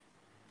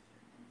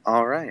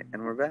All right,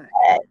 and we're back.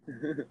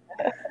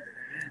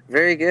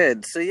 Very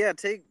good. So yeah,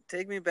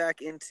 take me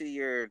back into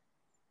your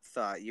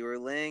thought. You were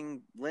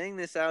laying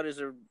this out as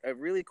a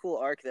really cool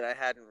arc that I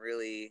hadn't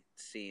really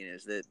seen.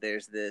 Is that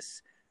there's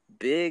this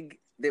big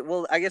that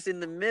well, I guess in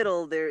the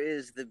middle there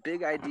is the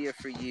big idea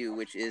for you,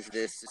 which is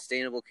this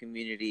sustainable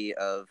community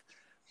of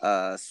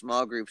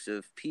small groups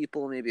of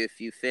people, maybe a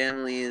few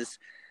families,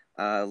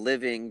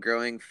 living,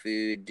 growing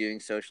food, doing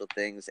social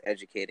things,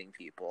 educating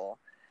people.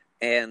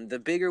 And the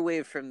bigger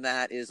wave from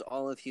that is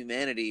all of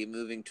humanity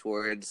moving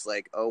towards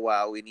like, oh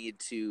wow, we need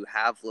to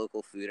have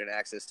local food and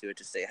access to it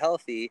to stay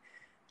healthy.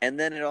 And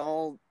then it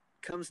all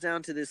comes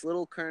down to this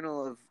little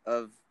kernel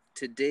of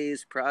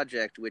today's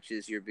project, which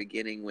is you're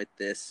beginning with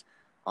this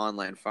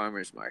online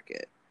farmers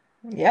market.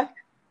 Yeah,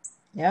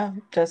 yeah.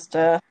 Just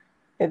it'd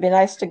be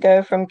nice to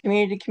go from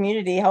community to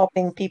community,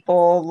 helping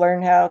people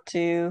learn how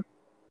to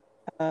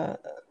uh,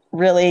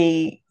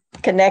 really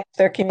connect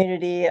their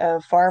community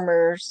of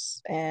farmers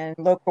and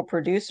local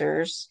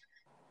producers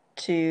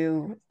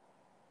to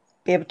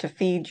be able to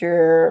feed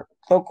your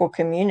local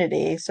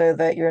community so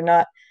that you're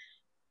not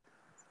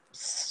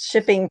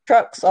shipping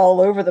trucks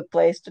all over the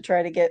place to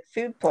try to get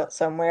food put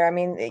somewhere. I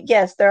mean,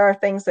 yes, there are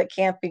things that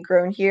can't be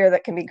grown here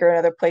that can be grown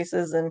other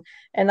places,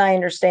 and I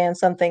understand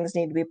some things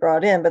need to be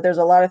brought in, but there's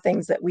a lot of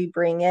things that we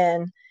bring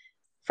in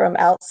from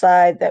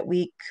outside that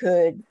we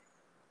could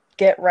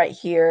get right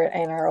here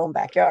in our own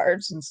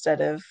backyards instead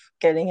of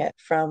getting it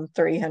from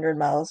 300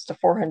 miles to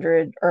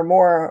 400 or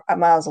more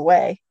miles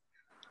away.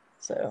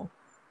 So,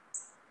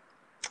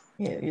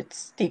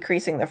 it's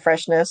decreasing the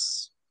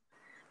freshness.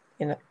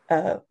 When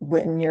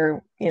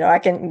I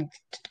can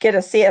get a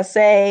CSA,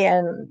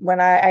 and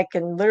when I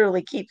can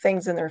literally keep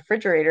things in the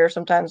refrigerator,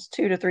 sometimes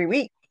 2 to 3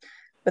 weeks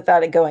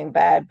without it going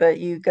bad. But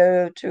you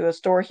go to a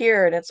store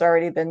here and it's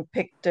already been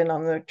picked in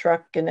on the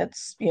truck, and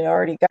it's,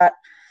 already got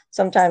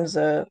sometimes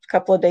a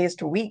couple of days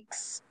to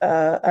weeks,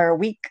 or a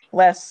week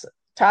less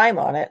time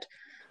on it,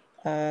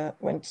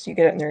 once you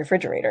get it in the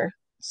refrigerator.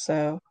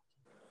 So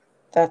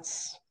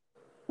that's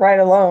right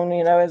alone,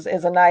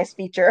 is a nice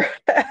feature.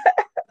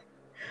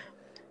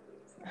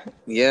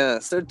 Yeah.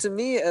 So to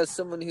me, as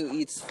someone who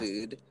eats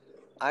food,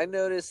 I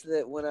notice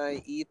that when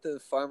I eat the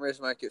farmers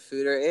market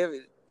food,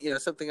 or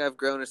something I've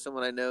grown or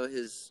someone I know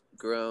has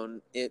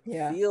grown, it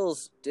Yeah.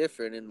 feels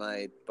different in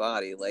my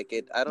body. Like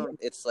it, I don't.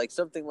 It's like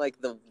something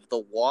like the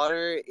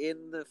water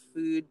in the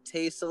food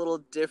tastes a little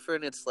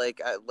different. It's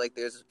like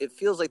it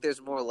feels like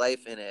there's more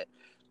life in it.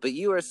 But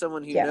you are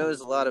someone who Yeah.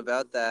 knows a lot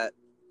about that,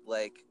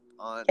 like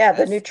on Yeah,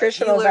 the as a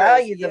nutritional healer, as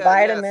value, the yeah. So like,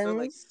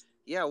 vitamins.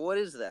 yeah, what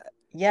is that?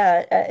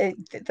 Yeah,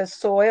 the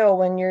soil,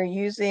 when you're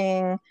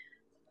using,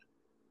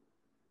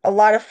 a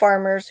lot of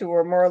farmers who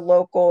are more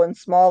local and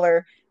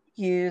smaller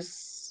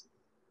use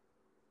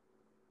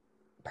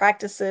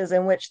practices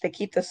in which they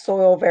keep the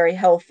soil very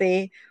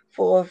healthy,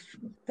 full of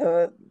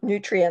the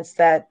nutrients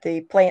that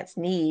the plants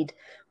need.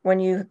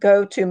 When you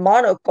go to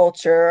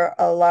monoculture,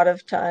 a lot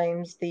of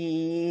times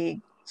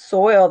the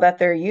soil that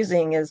they're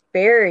using is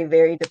very,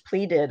 very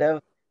depleted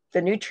of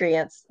the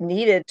nutrients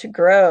needed to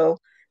grow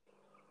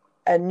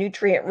a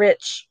nutrient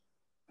rich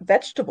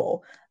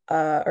vegetable,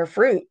 or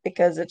fruit,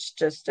 because it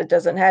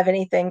doesn't have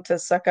anything to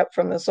suck up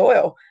from the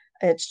soil.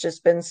 It's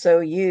just been so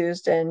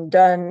used and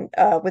done,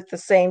 with the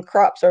same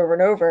crops over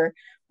and over.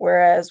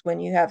 Whereas when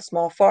you have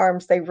small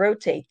farms, they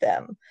rotate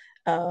them.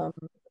 Um,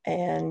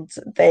 and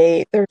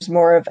there's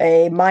more of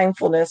a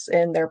mindfulness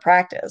in their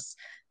practice,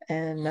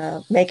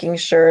 and making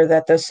sure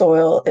that the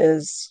soil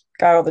is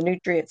got all the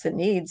nutrients it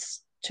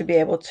needs to be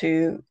able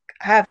to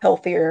have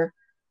healthier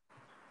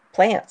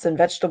plants and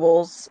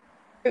vegetables,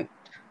 fruit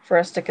for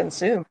us to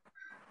consume.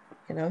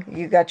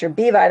 You got your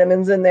B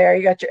vitamins in there,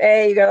 you got your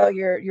A, you got all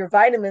your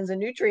vitamins and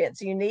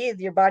nutrients you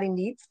need. Your body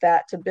needs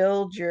that to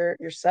build your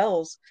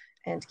cells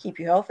and to keep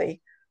you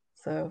healthy.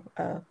 So,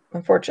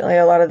 unfortunately,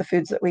 a lot of the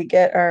foods that we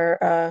get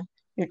are,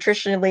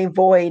 nutritionally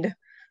void,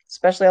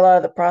 especially a lot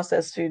of the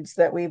processed foods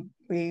that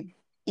we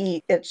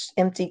eat. It's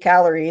empty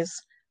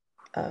calories.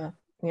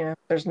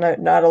 There's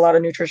not a lot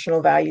of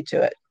nutritional value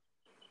to it.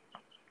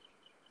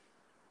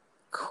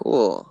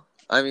 Cool.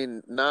 I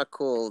mean, not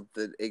cool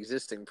the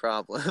existing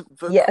problem,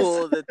 but Yes.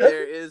 cool that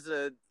there is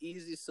a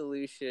easy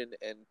solution,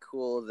 and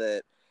cool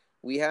that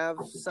we have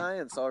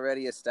science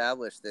already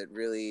established that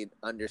really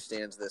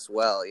understands this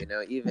well,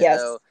 even Yes.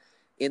 though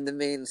in the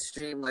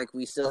mainstream, like,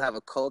 we still have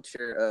a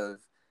culture of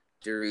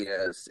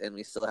Doritos, and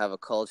we still have a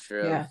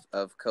culture Yeah.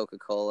 of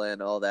Coca-Cola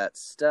and all that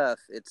stuff.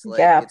 It's like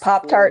Yeah, it's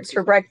Pop cool Tarts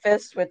for to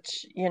breakfast,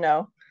 which,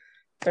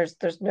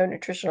 there's no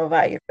nutritional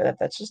value for that.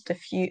 That's just a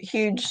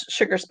huge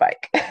sugar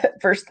spike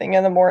first thing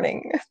in the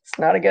morning. It's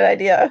not a good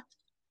idea.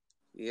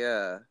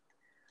 yeah.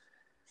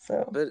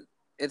 So, But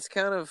it's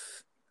kind of,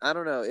 I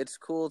don't know, it's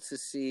cool to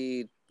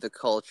see the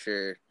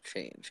culture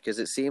change, because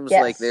it seems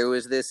like yes. there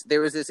was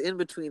this in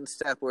between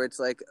step where it's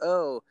like,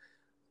 oh,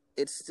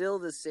 it's still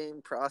the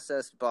same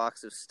processed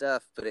box of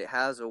stuff, but it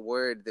has a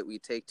word that we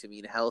take to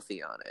mean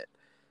healthy on it.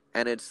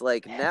 And it's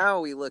like,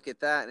 now we look at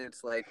that and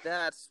it's like,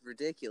 that's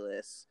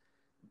ridiculous.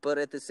 but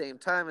at the same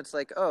time it's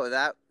like, oh,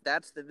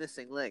 that's the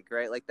missing link,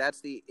 right? Like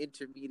that's the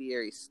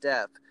intermediary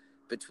step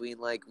between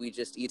like we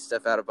just eat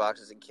stuff out of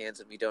boxes and cans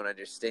and we don't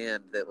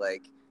understand that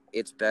like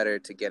it's better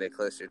to get it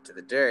closer to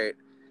the dirt.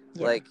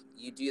 Yeah. Like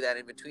you do that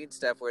in between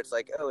step where it's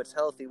like, oh, it's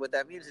healthy. What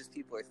that means is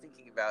people are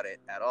thinking about it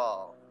at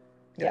all,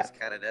 and Yeah. it's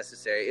kind of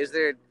necessary. Is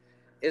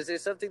there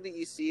something that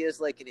you see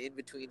as like an in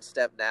between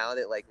step now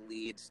that like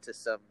leads to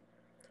some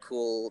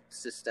cool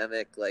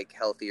systemic like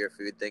healthier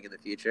food thing in the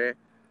future?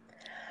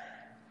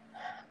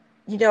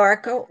 Our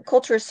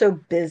culture is so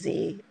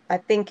busy. I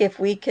think if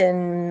we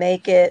can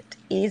make it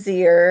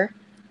easier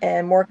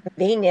and more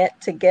convenient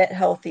to get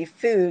healthy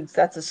foods,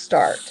 that's a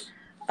start.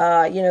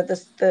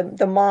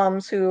 The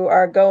moms who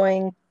are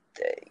going,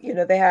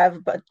 they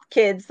have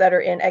kids that are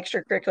in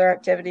extracurricular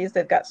activities.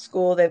 They've got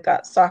school, they've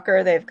got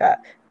soccer, they've got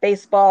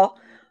baseball,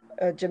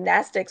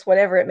 gymnastics,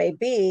 whatever it may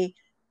be.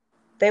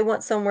 They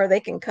want somewhere they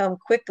can come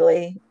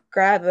quickly,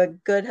 grab a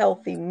good,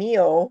 healthy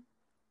meal,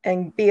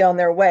 and be on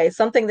their way.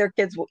 Something their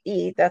kids will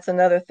eat. That's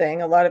another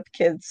thing. A lot of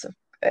kids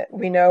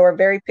we know are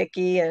very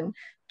picky and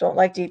don't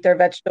like to eat their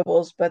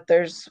vegetables, but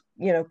there's,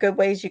 good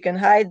ways you can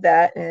hide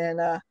that.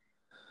 And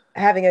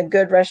having a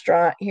good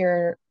restaurant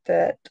here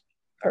that,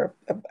 or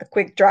a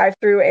quick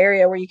drive-through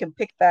area where you can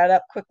pick that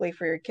up quickly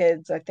for your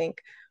kids, I think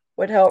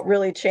would help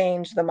really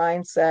change the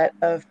mindset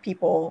of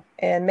people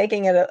and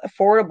making it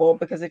affordable,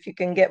 because if you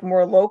can get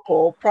more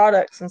local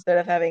products instead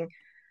of having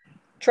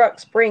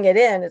trucks bring it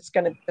in, it's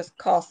going to just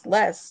cost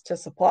less to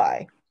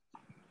supply.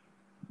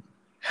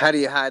 How do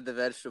you hide the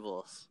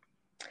vegetables?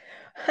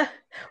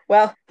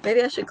 Well,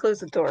 maybe I should close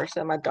the door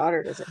so my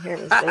daughter doesn't hear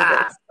me say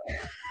this.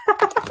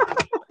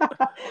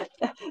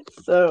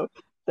 So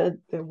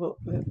then we'll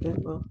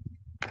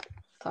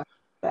talk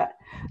about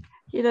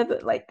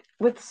that. Like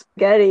with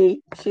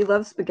spaghetti, she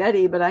loves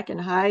spaghetti, but I can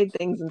hide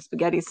things in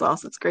spaghetti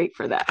sauce. It's great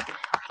for that.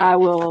 I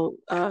will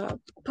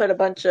put a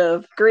bunch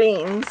of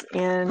greens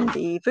in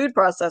the food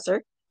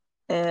processor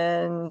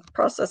and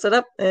process it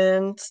up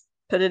and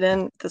put it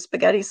in the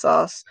spaghetti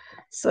sauce.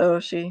 So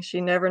she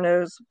never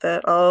knows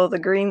that all the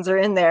greens are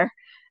in there.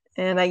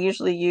 And I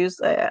usually use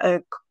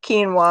a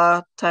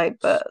quinoa type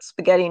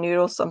spaghetti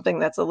noodle, something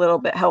that's a little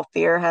bit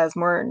healthier, has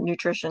more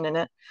nutrition in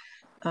it.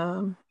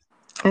 Um,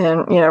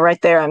 and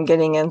right there, I'm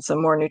getting in some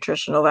more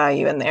nutritional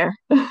value in there.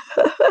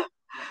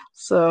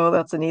 So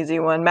that's an easy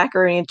one.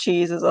 Macaroni and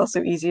cheese is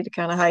also easy to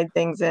kind of hide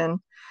things in.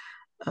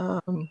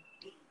 Um,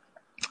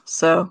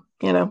 so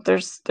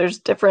there's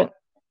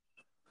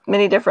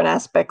many different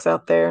aspects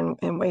out there,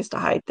 and ways to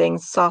hide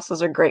things.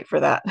 Sauces are great for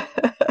that.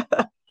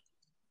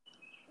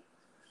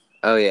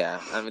 Oh yeah,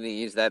 I'm gonna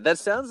use that. That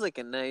sounds like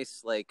a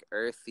nice, like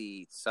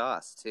earthy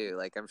sauce too.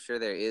 Like I'm sure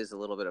there is a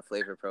little bit of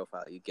flavor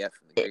profile you get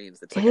from the it,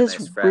 greens. That's it like a is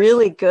nice fresh.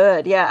 really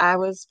good. Yeah, I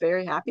was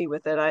very happy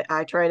with it.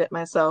 I tried it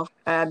myself.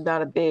 I'm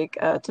not a big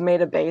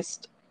tomato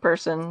based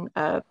person,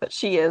 but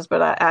she is.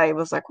 But I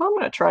was like, well, I'm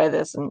going to try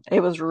this, and it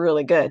was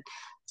really good.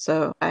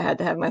 So I had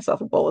to have myself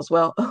a bowl as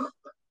well.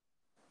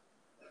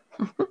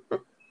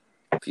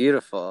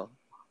 Beautiful.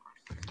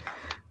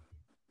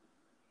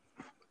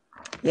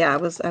 Yeah, I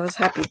was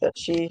happy that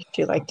she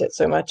liked it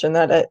so much, and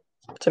that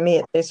to me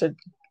it tasted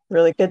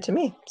really good to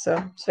me.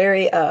 So it's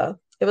very it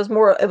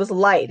was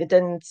light. It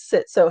didn't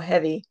sit so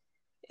heavy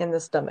in the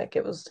stomach.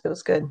 It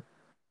was good.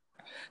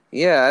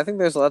 Yeah, I think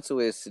there's lots of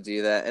ways to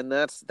do that, and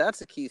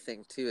that's a key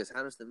thing too. Is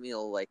how does the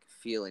meal like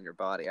feel in your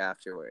body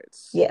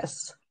afterwards?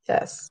 Yes.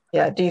 Yes.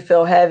 Yeah. Do you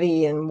feel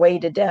heavy and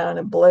weighted down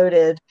and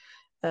bloated?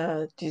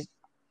 A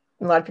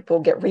lot of people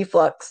get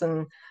reflux,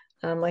 and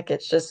I'm like,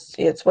 it's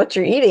what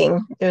you're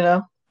eating.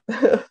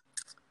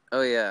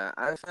 Oh yeah,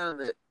 I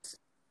found that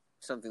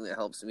something that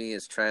helps me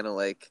is trying to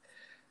like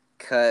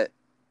cut.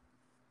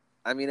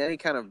 I mean, any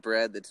kind of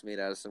bread that's made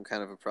out of some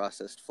kind of a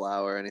processed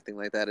flour or anything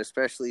like that,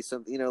 especially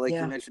some, like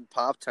you Yeah. mentioned,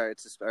 Pop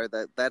Tarts, or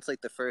that's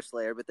like the first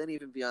layer. But then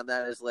even beyond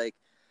that is like,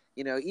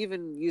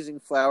 even using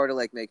flour to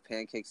like make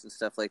pancakes and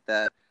stuff like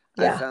that.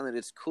 I Yeah. found that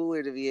it's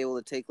cooler to be able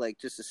to take like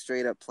just a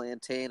straight up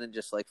plantain and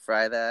just like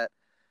fry that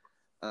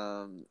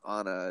on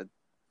a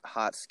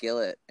hot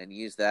skillet and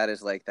use that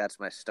as like that's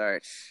my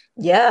starch.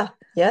 Yeah.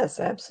 Yes,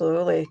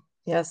 absolutely.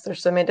 Yes,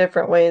 there's so many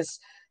different ways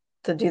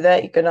to do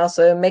that. You can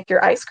also make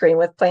your ice cream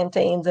with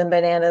plantains and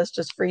bananas.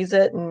 Just freeze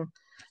it, and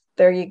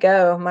there you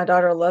go. My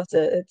daughter loves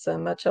it. It's a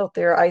much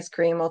healthier ice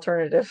cream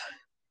alternative.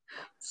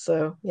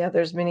 So yeah,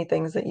 there's many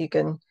things that you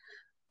can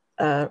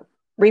uh,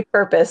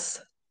 repurpose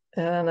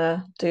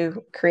and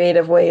do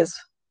creative ways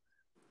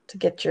to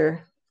get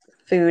your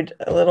food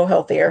a little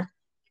healthier.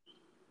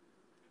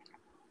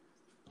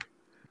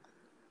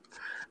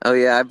 Oh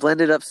yeah, I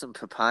blended up some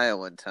papaya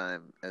one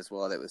time as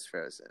well that was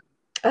frozen.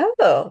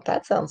 Oh,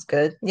 that sounds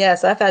good.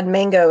 Yes, I've had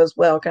mango as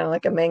well, kind of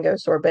like a mango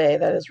sorbet.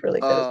 That is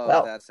really good as Oh,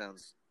 well. that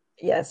sounds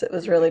Yes, it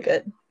was really really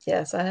good. good.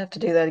 Yes, I have to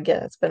do that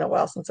again. It's been a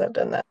while since I've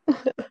done that.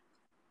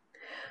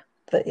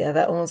 But yeah,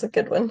 that one was a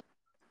good one.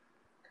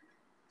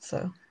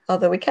 So,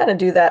 although we kind of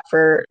do that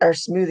for our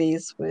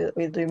smoothies,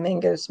 we do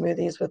mango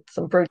smoothies with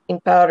some protein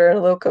powder and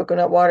a little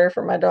coconut water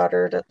for my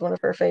daughter. That's one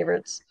of her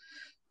favorites.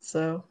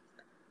 So,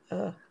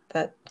 uh,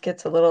 that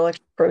gets a little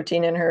extra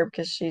protein in her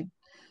because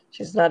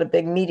she's not a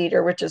big meat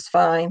eater, which is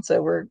fine.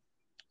 So we're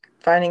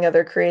finding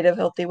other creative,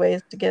 healthy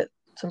ways to get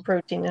some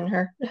protein in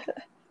her.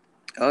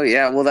 Oh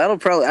yeah, well that'll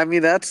probably I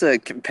mean that's a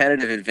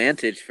competitive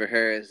advantage for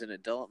her as an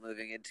adult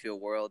moving into a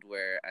world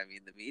where I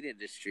mean the meat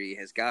industry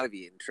has got to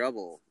be in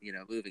trouble,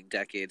 moving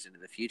decades into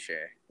the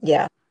future.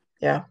 Yeah,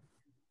 yeah,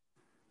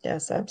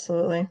 yes,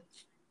 absolutely.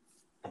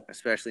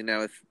 Especially now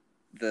with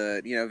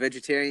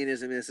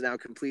vegetarianism is now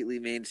completely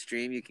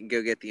mainstream. You can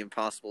go get the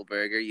Impossible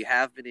Burger. You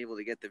have been able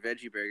to get the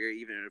veggie burger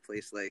even at a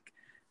place like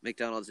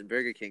McDonald's and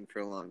Burger King for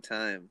a long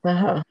time.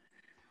 Uh-huh.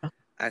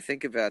 I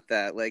think about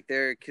that, like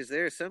because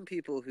there are some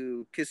people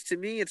who, because to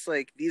me, it's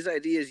like these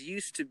ideas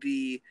used to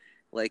be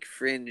like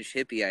fringe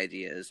hippie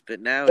ideas, but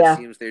now it Yeah,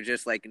 seems they're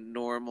just like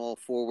normal,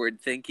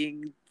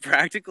 forward-thinking,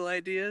 practical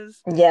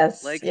ideas.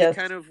 yes, Like yes,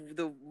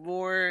 the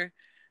more,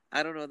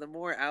 I don't know, the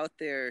more out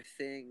there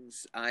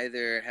things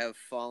either have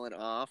fallen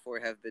off or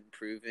have been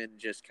proven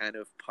just kind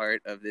of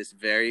part of this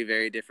very,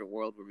 very different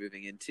world we're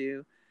moving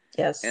into.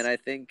 And yes, I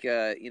think,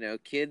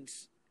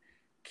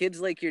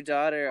 kids like your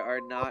daughter are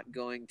not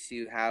going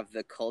to have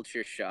the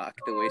culture shock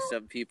the way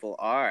some people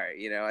are.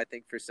 I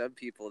think for some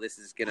people this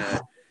is gonna,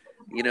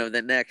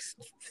 the next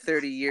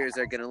 30 years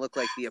are gonna look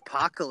like the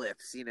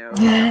apocalypse.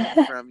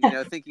 Coming from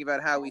thinking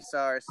about how we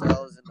saw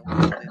ourselves in the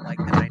world in like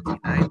the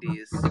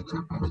 1990s.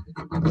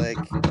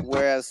 Like,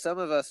 whereas some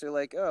of us are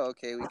like, oh,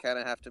 okay, we kind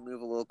of have to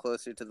move a little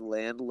closer to the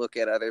land, look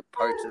at other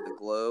parts of the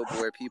globe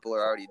where people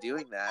are already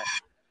doing that.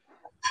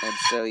 And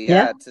so,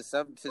 yeah, yeah,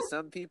 to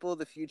some people,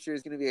 the future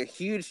is going to be a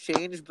huge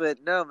change. But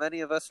no,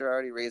 many of us are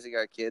already raising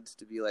our kids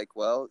to be like,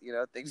 well,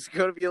 things are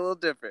going to be a little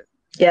different.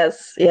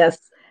 yes, yes.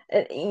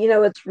 And,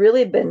 it's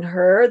really been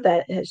her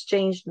that has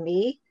changed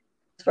me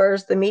as far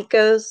as the meat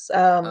goes.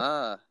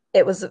 Ah,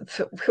 It was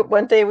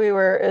one day we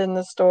were in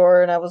the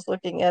store and I was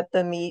looking at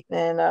the meat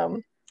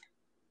and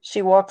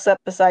she walks up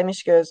beside me.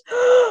 She goes,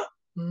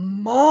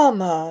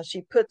 Mama.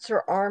 She puts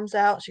her arms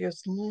out. She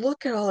goes,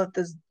 Look at all of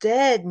this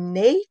dead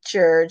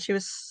nature. And she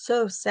was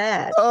so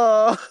sad.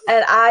 oh,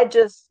 And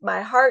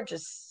my heart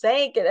just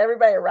sank, and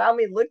everybody around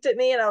me looked at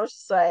me, and I was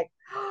just like,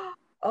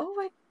 oh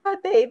my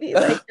God, baby,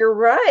 like you're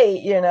right,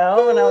 And I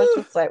was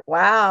just like,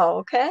 wow,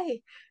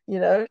 okay.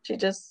 She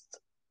just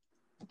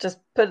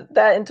put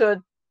that into a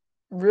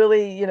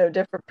really,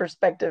 different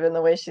perspective in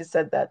the way she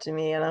said that to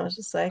me. And I was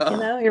just like,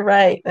 oh, you're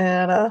right.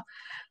 And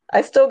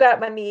I still got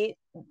my meat,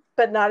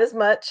 but not as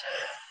much.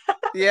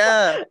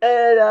 yeah,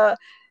 And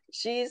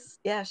she's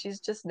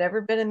just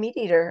never been a meat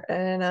eater.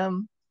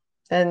 And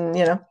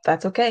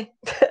that's okay.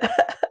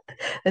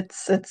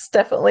 It's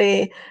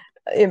definitely,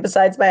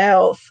 besides my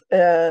health,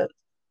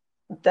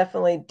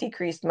 definitely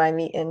decreased my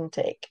meat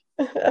intake.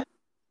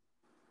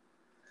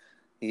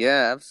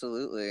 yeah,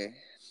 absolutely.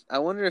 I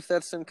wonder if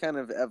that's some kind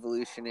of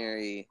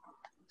evolutionary,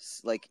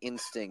 like,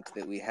 instinct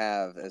that we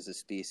have as a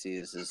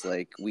species. Is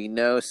like we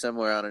know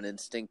somewhere on an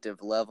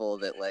instinctive level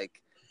that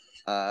like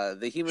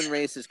the human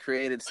race has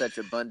created such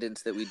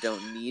abundance that we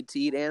don't need to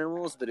eat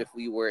animals. But if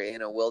we were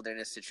in a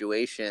wilderness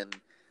situation,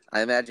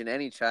 I imagine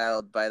any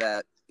child by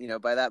that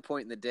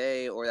point in the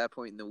day or that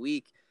point in the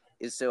week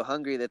is so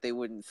hungry that they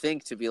wouldn't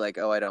think to be like,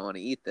 oh, I don't want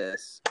to eat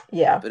this.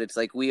 Yeah. But it's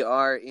like we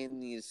are in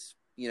these,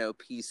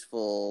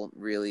 peaceful,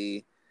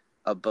 really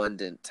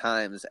abundant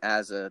times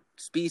as a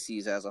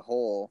species as a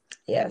whole.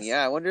 And Yes.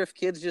 yeah, I wonder if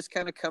kids just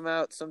kind of come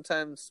out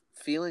sometimes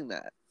feeling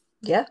that.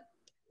 Yeah.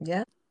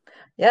 Yeah.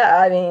 Yeah.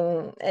 I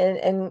mean,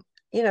 and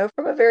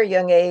from a very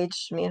young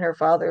age, me and her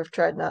father have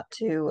tried not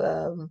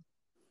to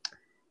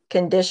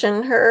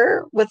condition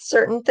her with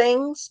certain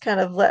things, kind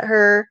of let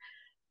her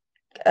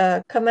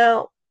come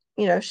out.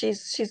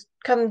 She's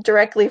come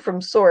directly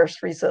from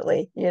source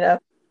recently.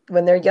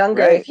 When they're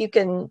younger, Right. if you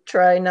can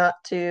try not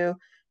to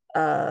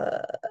uh,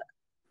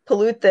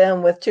 pollute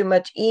them with too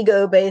much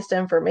ego-based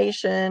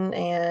information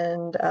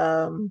and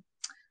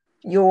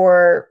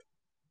your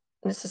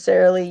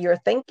necessarily your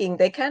thinking,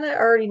 they kind of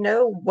already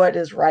know what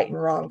is right and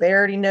wrong. They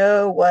already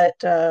know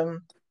what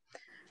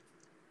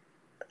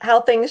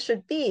how things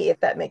should be, if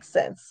that makes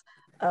sense.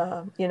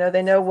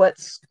 They know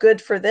what's good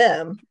for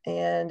them,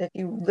 and if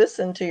you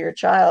listen to your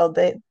child,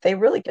 they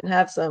really can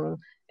have some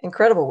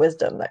incredible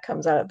wisdom that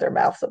comes out of their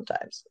mouth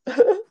sometimes.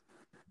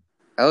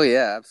 Oh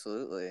yeah,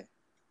 absolutely.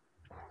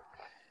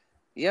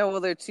 Yeah,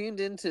 well, they're tuned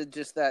into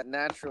just that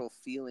natural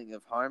feeling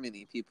of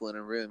harmony. People in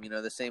a room,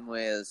 the same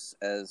way as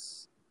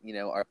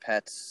our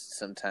pets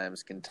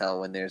sometimes can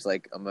tell when there's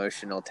like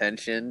emotional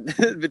tension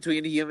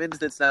between humans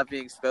that's not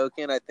being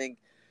spoken. I think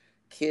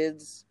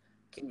kids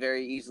can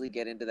very easily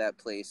get into that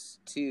place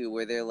too,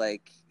 where they're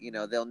like,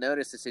 they'll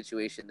notice a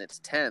situation that's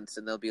tense,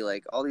 and they'll be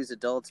like, all these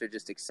adults are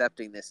just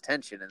accepting this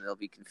tension, and they'll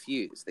be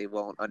confused. They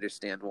won't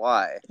understand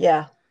why.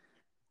 Yeah,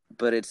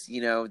 But it's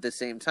at the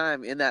same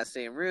time in that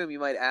same room you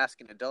might ask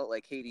an adult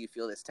like, hey, do you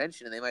feel this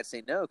tension? And they might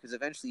say no, because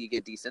eventually you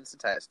get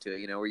desensitized to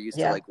it. We're used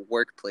to yeah, like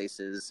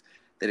workplaces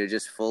that are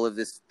just full of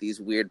these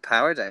weird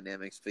power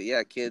dynamics. But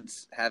yeah,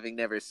 kids having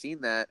never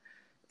seen that,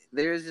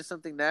 there is just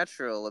something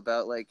natural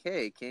about like,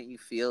 hey, can't you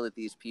feel that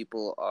these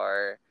people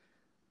are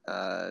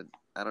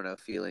I don't know,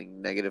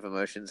 feeling negative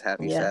emotions,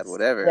 happy, sad, Yes.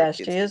 whatever. Yes,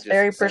 she Kids can is just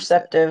very sense it.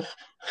 perceptive.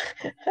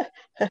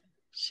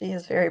 She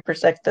is very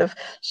perceptive.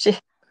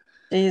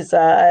 She's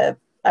I've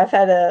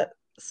had a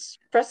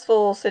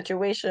stressful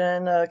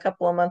situation a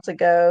couple of months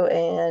ago,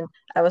 and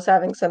I was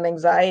having some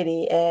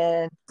anxiety,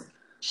 and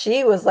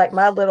she was like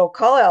my little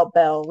call out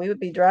bell. We would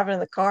be driving in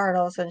the car, and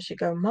all of a sudden she'd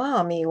go,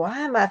 "Mommy, why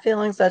am I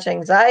feeling such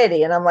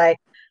anxiety?" And I'm like,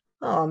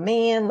 "Oh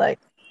man, like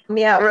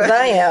me out," because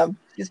Right. I am.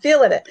 She's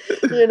feeling it,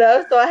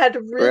 So I had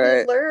to really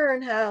Right.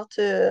 learn how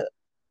to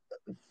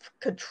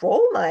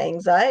control my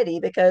anxiety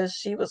because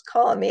she was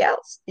calling me out,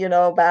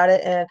 about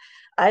it. And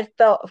I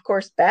felt, of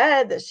course,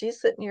 bad that she's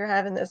sitting here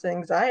having this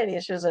anxiety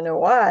and she doesn't know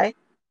why,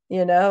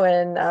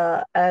 And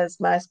as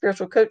my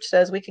spiritual coach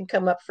says, we can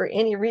come up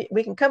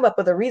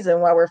with a reason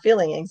why we're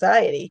feeling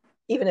anxiety,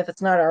 even if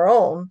it's not our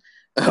own,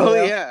 you Oh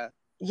know. yeah.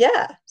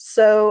 Yeah.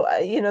 So,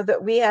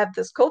 that we have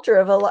this culture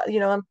of a lot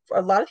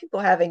of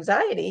people have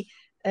anxiety.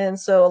 And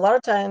so a lot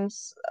of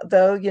times,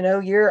 though,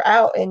 you're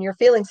out and you're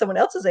feeling someone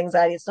else's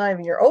anxiety, it's not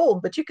even your own,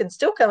 but you can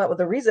still come up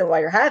with a reason why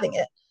you're having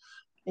it.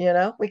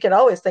 We can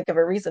always think of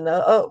a reason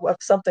of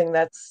something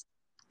that's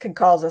can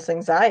cause us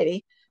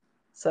anxiety.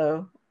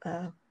 So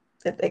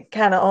it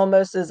kind of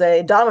almost is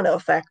a domino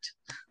effect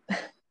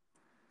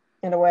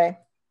in a way.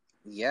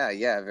 Yeah,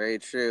 yeah, very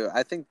true.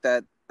 I think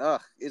that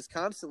is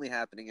constantly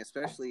happening,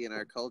 especially in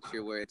our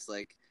culture where it's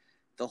like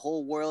the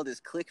whole world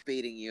is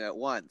clickbaiting you at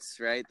once,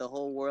 right? The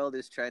whole world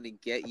is trying to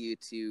get you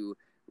to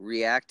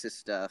react to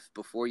stuff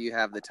before you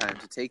have the time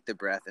to take the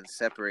breath and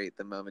separate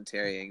the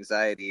momentary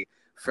anxiety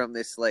from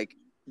this like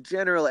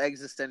general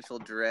existential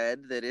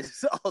dread that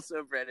is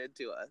also bred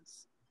into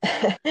us.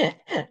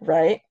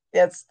 Right?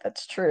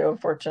 That's true,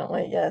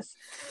 unfortunately. Yes.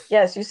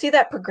 Yes, you see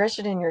that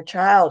progression in your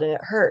child and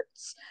it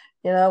hurts.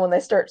 When they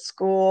start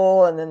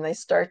school and then they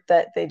start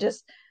that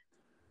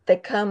they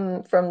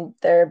come from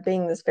their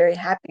being this very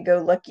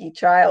happy-go-lucky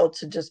child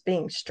to just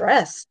being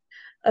stressed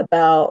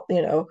about,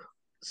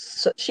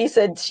 so he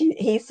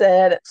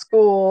said at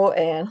school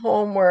and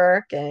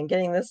homework and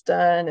getting this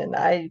done, and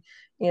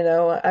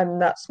I'm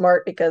not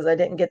smart because I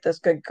didn't get this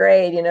good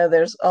grade.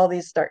 There's all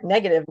these start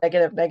negative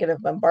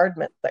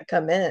bombardments that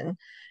come in,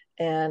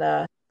 and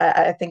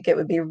I think it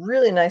would be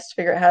really nice to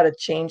figure out how to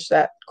change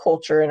that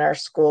culture in our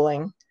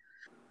schooling,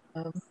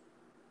 um,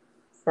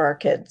 for our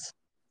kids.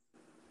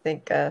 I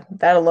think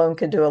that alone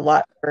could do a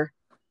lot for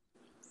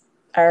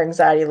our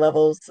anxiety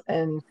levels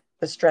and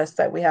the stress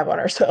that we have on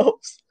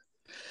ourselves.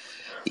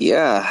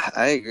 Yeah,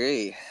 I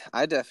agree.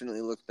 I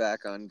definitely look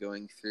back on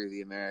going through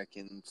the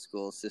American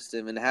school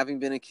system and having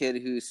been a kid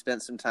who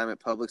spent some time at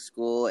public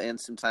school and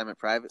some time at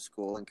private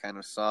school and kind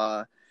of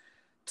saw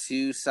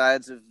two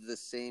sides of the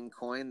same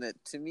coin that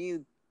to me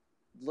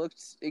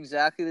looked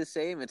exactly the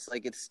same. It's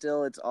like it's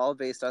all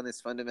based on this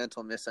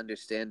fundamental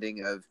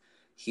misunderstanding of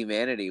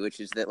humanity, which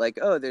is that like,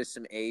 oh, there's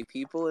some A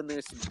people and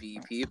there's some B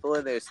people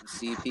and there's some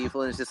C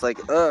people, and it's just like,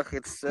 ugh,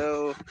 it's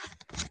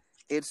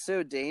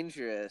so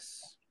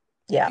dangerous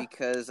Yeah.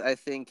 because I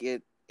think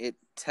it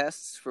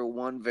tests for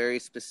one very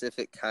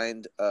specific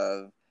kind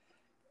of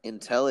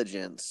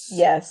intelligence,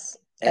 Yes.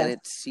 and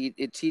Yes.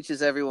 it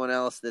teaches everyone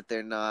else that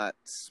they're not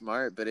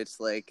smart. But it's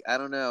like, I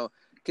don't know,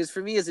 because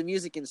for me as a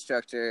music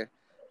instructor,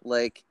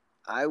 like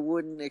I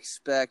wouldn't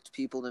expect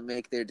people to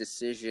make their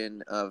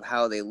decision of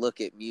how they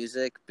look at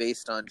music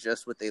based on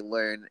just what they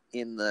learn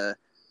in the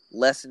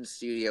lesson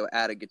studio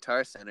at a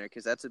guitar center,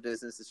 because that's a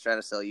business that's trying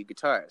to sell you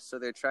guitars. So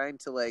they're trying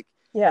to like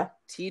Yeah.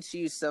 teach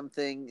you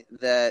something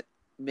that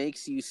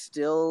makes you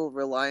still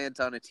reliant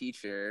on a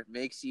teacher,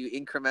 makes you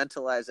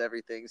incrementalize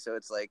everything. So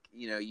it's like,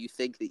 you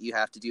think that you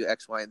have to do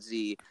X, Y, and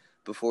Z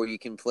before you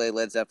can play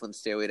Led Zeppelin's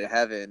Stairway to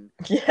Heaven.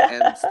 Yeah.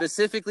 And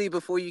specifically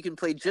before you can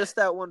play just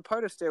that one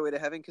part of Stairway to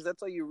Heaven, because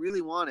that's all you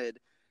really wanted.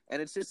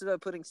 And it's just about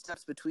putting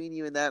steps between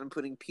you and that and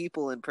putting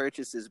people and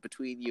purchases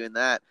between you and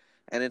that.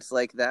 And it's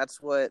like,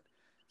 that's what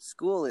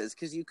school is.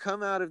 Because you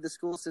come out of the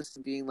school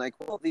system being like,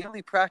 well, the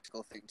only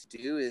practical thing to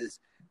do is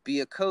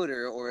be a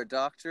coder or a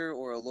doctor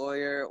or a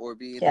lawyer or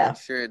be in the Yeah.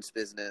 insurance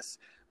business,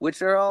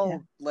 which are Yeah.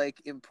 all like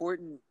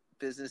important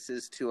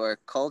businesses to our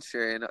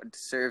culture and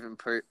serve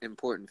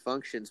important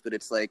functions. But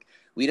it's like,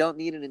 we don't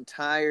need an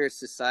entire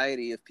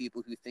society of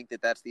people who think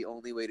that that's the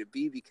only way to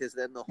be, because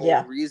then the whole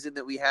Yeah. reason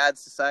that we had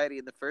society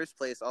in the first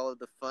place, all of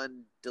the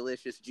fun,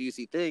 delicious,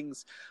 juicy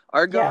things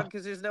are Yeah. gone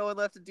because there's no one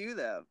left to do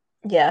them.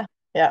 Yeah.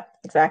 Yeah.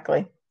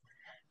 Exactly.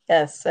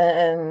 Yes.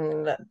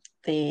 And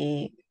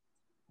the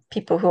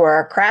people who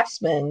are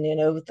craftsmen,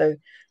 with the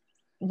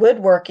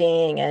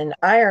woodworking and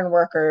iron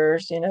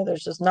workers,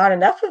 there's just not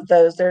enough of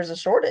those. There's a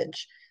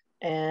shortage.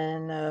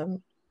 And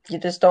you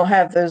just don't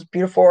have those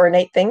beautiful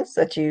ornate things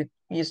that you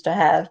used to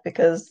have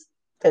because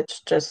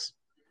it's just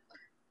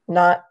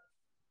not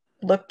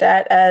looked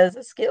at as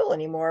a skill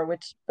anymore,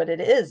 but it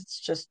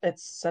is.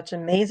 It's such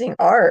amazing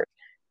art.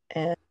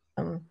 And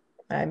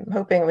I'm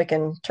hoping we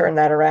can turn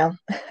that around.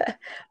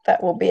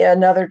 That will be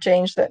another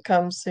change that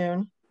comes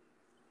soon.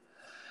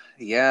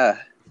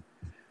 Yeah.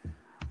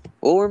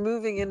 Well, we're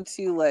moving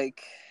into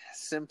like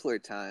simpler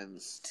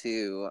times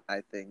too,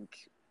 I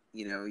think.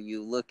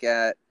 You look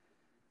at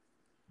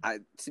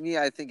to me,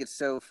 I think it's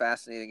so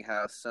fascinating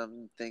how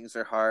some things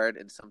are hard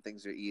and some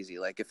things are easy.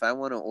 Like if I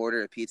want to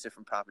order a pizza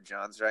from Papa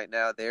John's right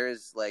now, there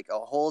is like a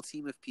whole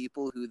team of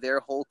people who their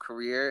whole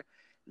career,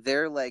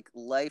 their like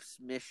life's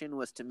mission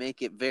was to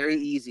make it very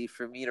easy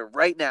for me to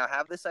right now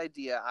have this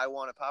idea. I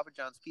want a Papa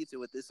John's pizza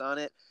with this on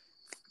it.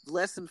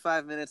 Less than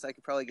 5 minutes, I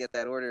could probably get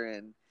that order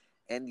in,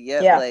 and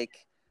yet Yeah,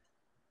 like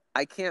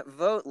I can't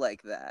vote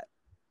like that.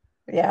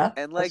 yeah,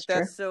 And that's like true.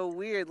 that's so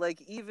weird.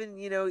 Like even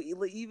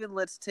even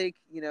let's take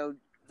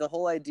the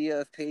whole idea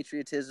of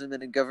patriotism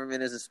and a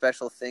government as a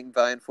special thing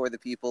vying for the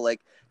people.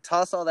 Like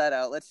toss all that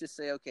out. Let's just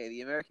say okay,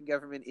 the American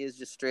government is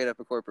just straight up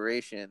a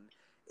corporation.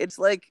 It's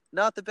like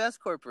not the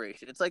best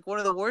corporation. It's like one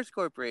of the worst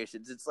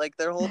corporations. It's like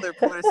their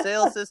point of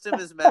sale system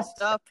is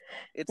messed up.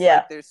 It's Yeah,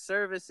 like their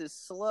service is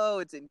slow.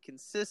 It's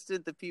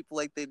inconsistent. The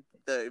people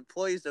the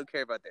employees don't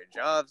care about their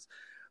jobs.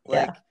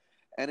 yeah, Like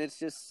and it's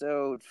just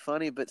so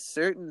funny, but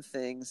certain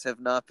things have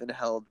not been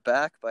held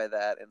back by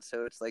that, and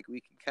so it's like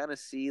we can kind of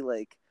see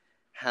like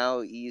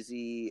how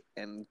easy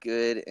and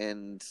good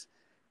and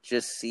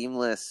just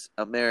seamless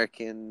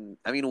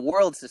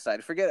world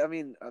society,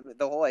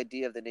 the whole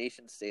idea of the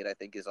nation state, I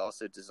think, is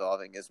also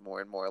dissolving as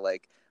more and more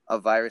like a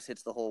virus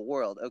hits the whole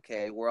world.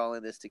 Okay, we're all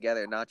in this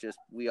together, not just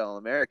we all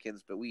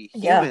Americans, but we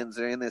yeah, humans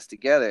are in this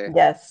together.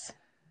 yes,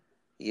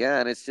 Yeah,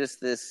 and it's just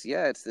this,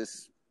 it's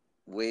this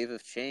wave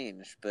of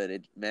change, but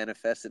it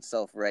manifests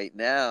itself right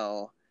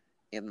now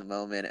in the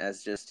moment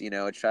as just,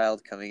 a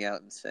child coming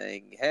out and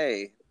saying,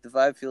 hey, the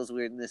vibe feels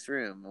weird in this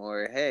room,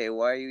 or hey,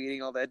 why are you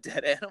eating all that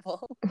dead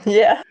animal?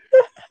 yeah,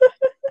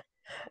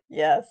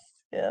 yes,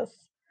 yes,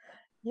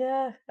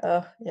 yeah.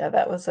 Oh, yeah,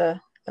 that was a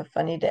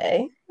funny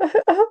day.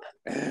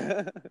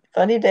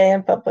 Funny day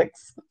in Publix.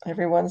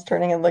 Everyone's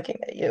turning and looking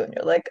at you, and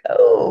you're like,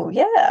 oh,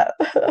 yeah,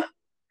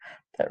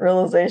 that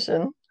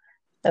realization.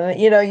 And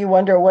you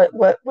wonder what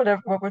were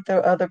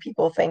the other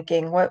people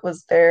thinking? What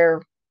was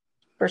their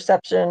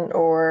perception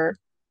or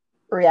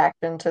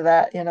reaction to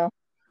that?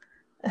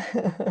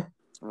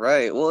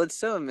 Right. Well, it's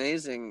so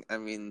amazing. I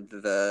mean,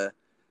 the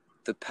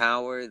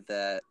power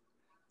that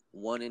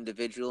one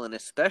individual and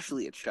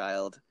especially a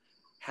child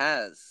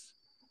has,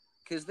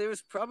 because there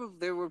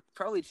were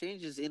probably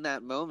changes in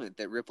that moment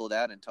that rippled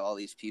out into all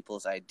these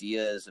people's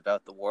ideas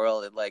about the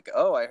world, and like,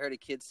 oh, I heard a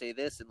kid say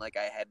this and like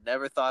I had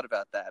never thought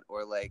about that,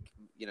 or like,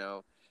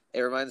 it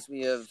reminds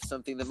me of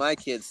something that my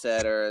kid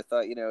said, or I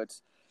thought,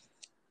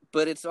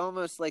 it's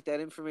almost like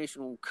that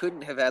information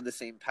couldn't have had the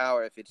same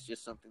power if it's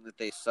just something that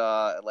they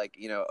saw. Like,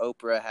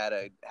 Oprah had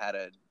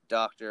a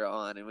doctor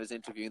on and was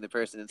interviewing the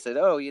person and said,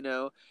 oh,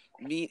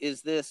 meat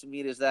is this,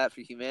 meat is that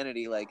for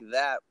humanity. Like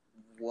that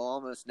will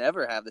almost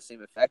never have the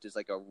same effect as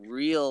like a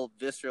real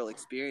visceral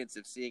experience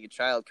of seeing a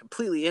child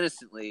completely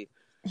innocently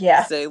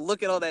Yeah, say,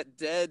 look at all that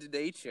dead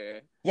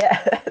nature.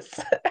 yes,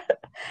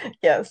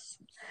 yes,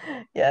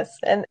 yes,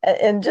 and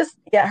just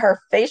yeah, her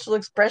facial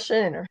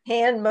expression and her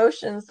hand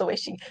motions, the way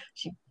she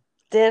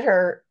did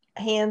her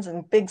hands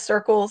in big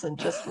circles, and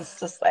just was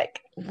just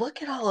like,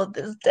 look at all of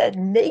this dead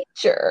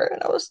nature,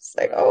 and I was just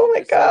like, oh Right, my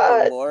just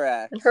like the God,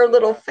 and Lorax. her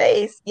little Yeah.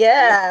 face,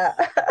 Yeah.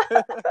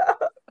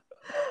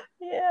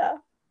 yeah,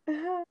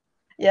 yeah.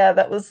 Yeah,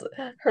 that was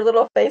her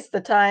little face the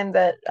time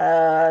that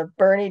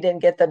Bernie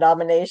didn't get the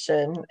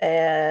nomination,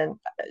 and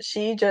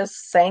she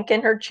just sank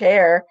in her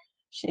chair.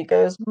 She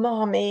goes,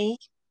 Mommy,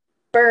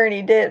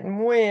 Bernie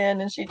didn't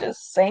win, and she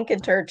just sank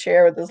into her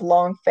chair with this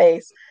long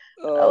face.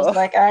 And I was Oh.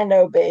 like, I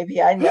know,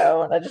 baby, I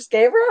know. And I just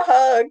gave her a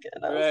hug,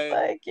 and I was Right.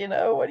 like,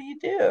 what do you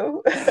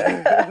do?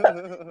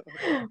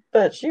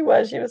 But she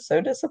was so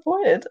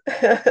disappointed.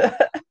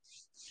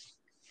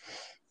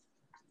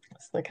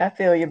 It's like, I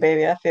feel you,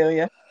 baby, I feel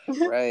you.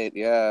 Right.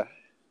 Yeah.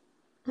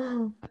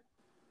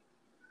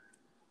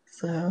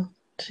 So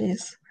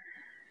she's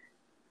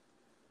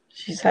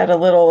had a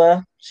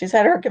little she's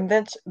had her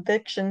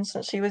convictions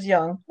since she was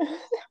young.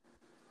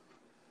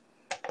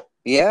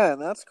 Yeah,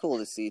 and that's cool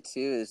to see too,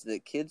 is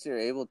that kids are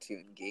able to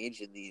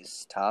engage in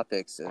these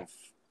topics of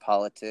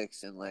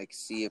politics and like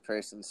see a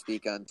person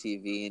speak on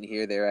TV and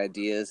hear their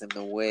ideas and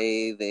the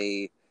way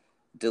they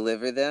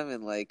deliver them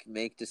and like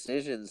make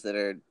decisions that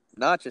are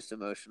not just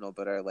emotional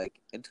but are like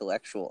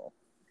intellectual.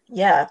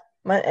 Yeah,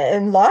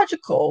 and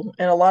logical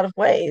in a lot of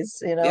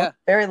ways, Yeah.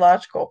 very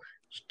logical.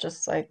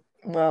 Just like,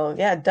 well,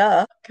 yeah,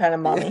 duh, kind of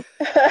Yeah. mommy.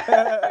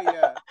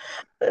 Yeah.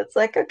 It's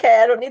like,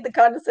 okay, I don't need the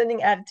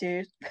condescending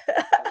attitude.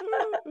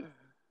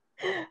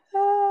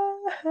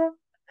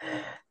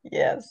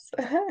 Yes.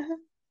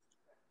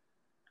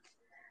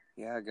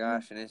 Yeah,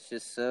 gosh, and it's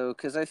just so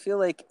because I feel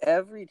like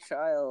every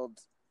child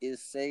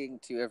is saying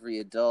to every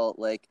adult,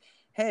 like,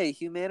 "Hey,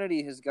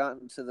 humanity has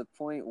gotten to the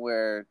point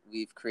where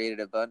we've created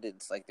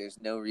abundance. Like, there's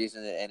no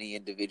reason that any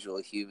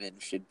individual human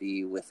should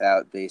be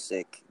without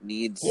basic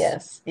needs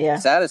Yes. Yeah.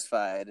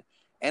 satisfied."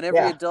 And every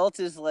Yeah. adult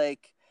is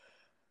like,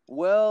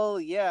 "Well,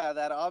 yeah,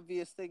 that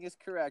obvious thing is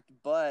correct,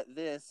 but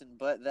this and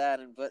but that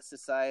and but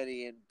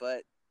society and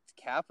but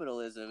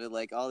capitalism and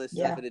like all this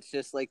stuff." Yeah. And it's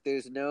just like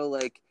there's no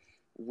like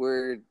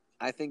we're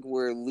I think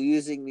we're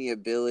losing the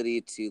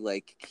ability to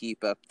like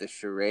keep up the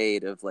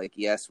charade of like,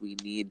 yes, we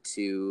need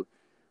to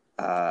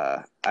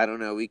I don't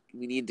know, we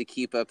need to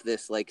keep up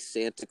this like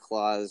Santa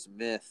Claus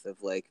myth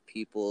of like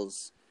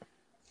people's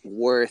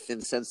worth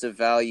and sense of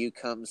value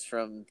comes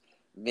from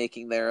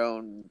making their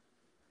own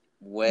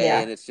way,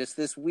 Yeah. and it's just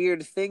this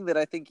weird thing that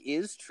I think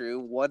is true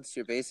once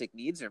your basic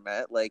needs are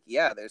met. Like,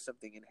 yeah, there's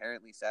something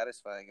inherently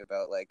satisfying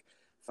about like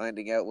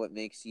finding out what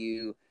makes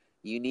you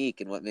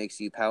unique and what makes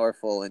you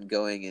powerful and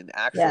going and Yeah.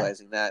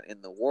 actualizing that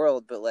in the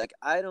world. But like,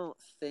 I don't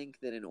think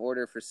that in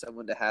order for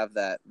someone to have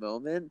that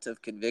moment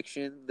of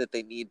conviction that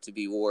they need to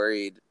be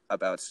worried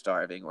about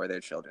starving or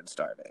their children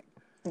starving.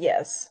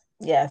 Yes.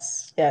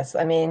 Yes. Yes.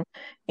 I mean,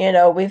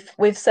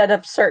 we've set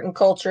up certain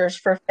cultures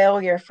for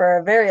failure for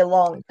a very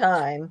long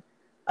time.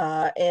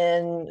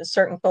 In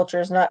certain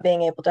cultures not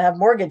being able to have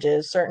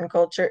mortgages, certain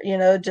culture,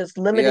 just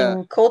Yeah.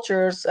 limiting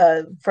cultures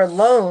for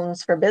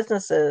loans for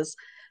businesses,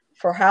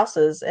 for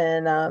houses,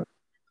 and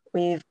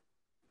we've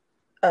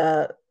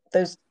uh,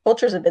 those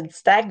cultures have been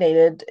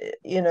stagnated,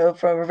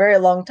 for a very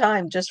long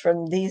time just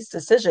from these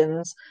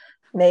decisions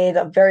made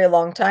a very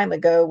long time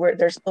ago where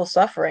they're still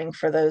suffering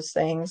for those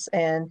things.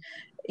 And,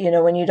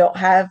 when you don't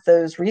have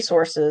those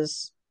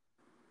resources,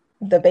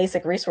 the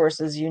basic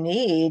resources you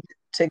need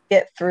to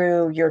get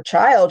through your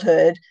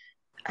childhood,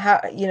 how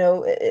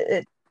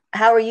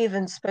are you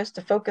even supposed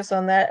to focus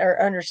on that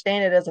or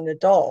understand it as an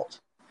adult,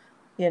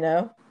 you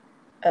know?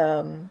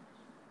 Um,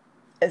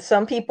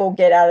 some people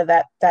get out of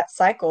that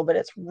cycle, but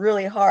it's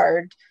really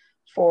hard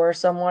for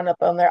someone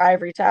up on their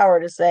ivory tower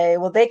to say,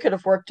 well, they could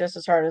have worked just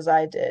as hard as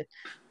I did.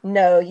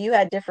 No, you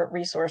had different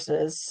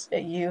resources.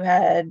 You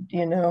had,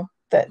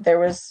 that there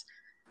was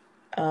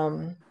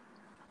um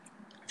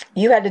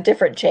you had a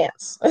different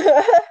chance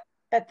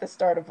at the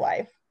start of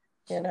life,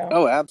 you know.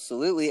 Oh,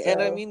 absolutely.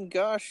 And I So mean,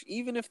 gosh,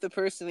 even if the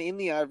person in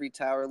the ivory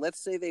tower, let's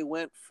say they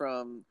went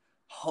from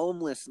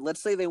homeless,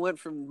 let's say they went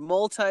from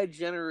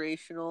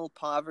multi-generational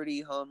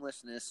poverty,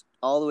 homelessness,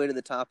 all the way to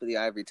the top of the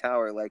ivory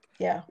tower, like,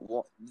 yeah,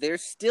 they're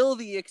still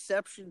the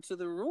exception to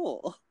the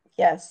rule.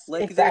 yes,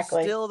 Like, they're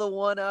exactly. still the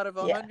one out of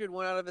a Yeah, hundred,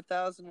 one out of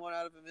 1,000, one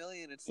out of a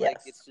million. It's like,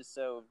 yes, it's just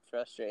so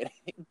frustrating.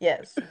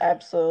 yes,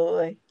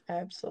 absolutely,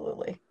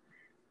 absolutely.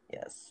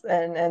 Yes.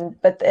 And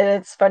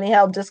it's funny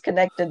how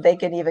disconnected they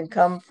can even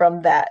come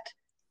from that,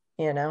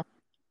 you know,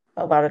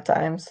 a lot of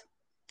times.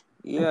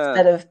 Yeah.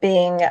 Instead of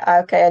being,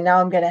 okay,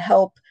 now I'm going to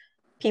help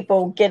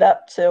people get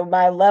up to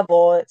my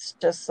level, it's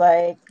just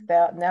like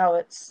that now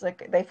it's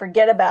like they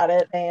forget about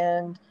it.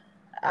 And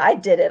I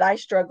did it. I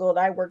struggled.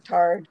 I worked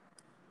hard.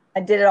 I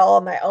did it all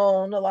on my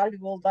own. A lot of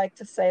people like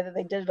to say that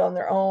they did it on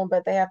their own,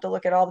 but they have to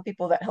look at all the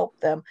people that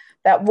helped them.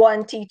 That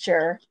one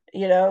teacher,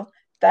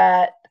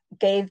 that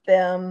gave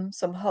them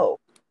some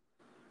hope,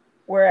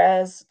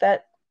 whereas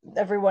that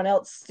everyone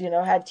else,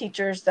 had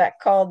teachers that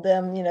called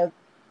them,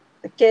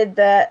 the kid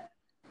that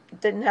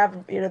didn't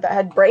have, that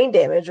had brain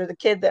damage, or the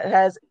kid that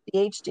has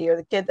ADHD, or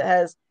the kid that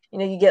has,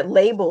 you get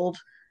labeled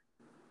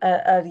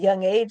at a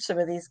young age, some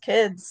of these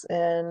kids,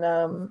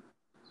 and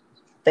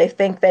they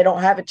think they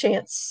don't have a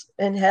chance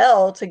in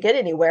hell to get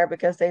anywhere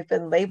because they've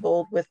been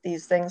labeled with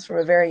these things from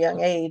a very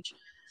young age,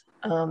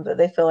 that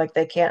they feel like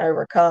they can't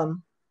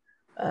overcome.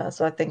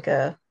 So I think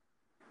that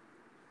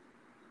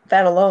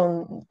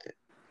alone,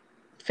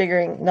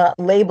 figuring, not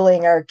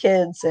labeling our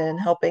kids and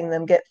helping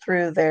them get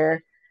through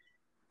their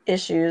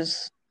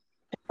issues,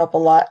 help a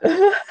lot.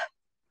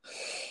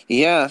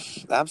 Yeah,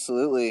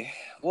 absolutely.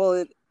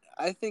 Well,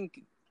 I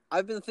think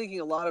I've been thinking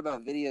a lot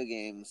about video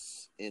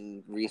games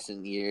in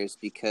recent years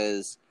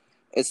because,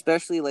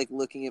 especially like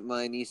looking at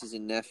my nieces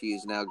and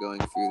nephews now going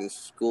through the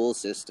school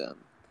system.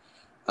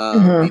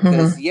 Mm-hmm,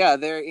 Because mm-hmm. yeah,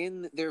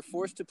 they're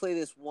forced to play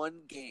this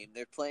one game.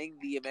 They're playing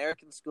the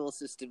American school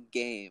system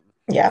game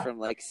Yeah, from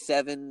like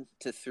 7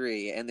 to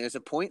 3, and there's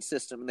a point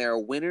system. And there are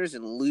winners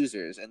and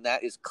losers, and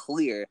that is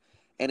clear.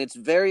 And it's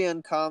very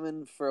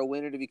uncommon for a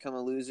winner to become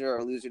a loser or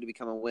a loser to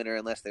become a winner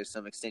unless there's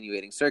some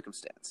extenuating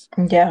circumstance.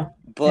 yeah, yeah,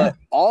 But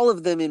all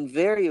of them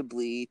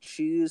invariably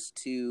choose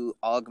to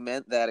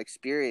augment that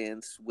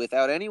experience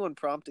without anyone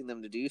prompting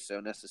them to do so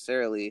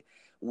necessarily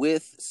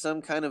with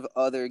some kind of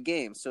other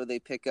game. So they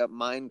pick up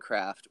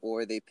Minecraft,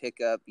 or they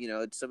pick up,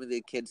 some of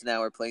the kids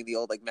now are playing the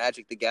old like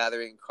Magic the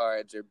Gathering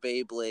cards or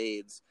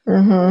Beyblades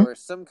mm-hmm, or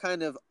some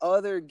kind of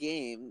other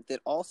game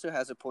that also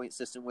has a point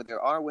system where there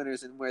are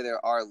winners and where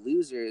there are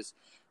losers,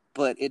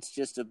 but it's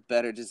just a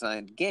better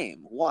designed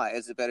game. Why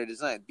is it better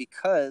designed?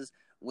 Because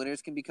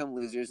winners can become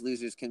losers,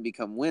 losers can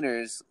become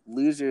winners,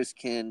 losers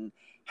can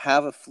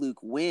have a fluke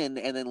win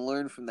and then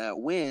learn from that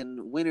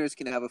win. Winners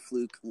can have a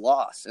fluke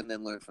loss and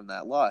then learn from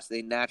that loss.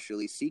 They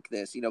naturally seek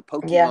this, yeah,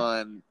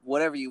 Pokemon,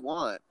 whatever you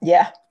want.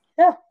 yeah,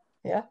 yeah,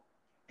 yeah.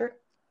 True.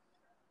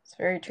 It's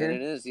very And true.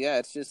 it is,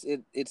 yeah,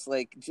 it's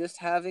like just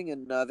having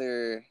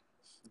another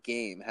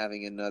game,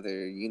 having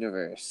another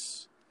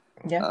universe.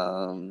 Yeah,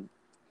 Um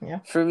yeah,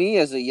 for me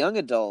as a young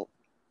adult,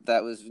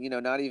 that was,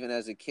 not even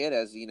as a kid,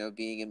 as,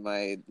 being in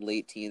my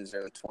late teens,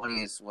 early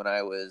 20s when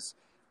I was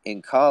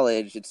in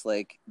college, it's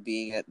like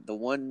being in the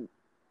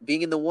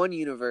one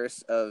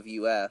universe of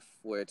UF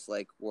where it's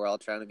like we're all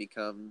trying to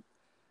become,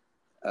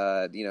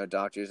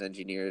 doctors,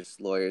 engineers,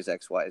 lawyers,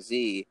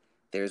 XYZ.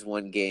 there's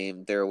one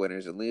game, there are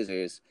winners and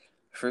losers.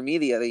 For me,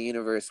 the other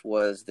universe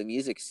was the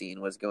music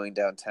scene, was going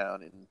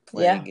downtown and Yeah.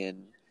 playing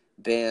in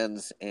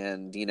bands,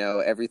 and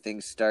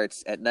everything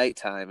starts at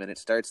nighttime and it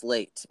starts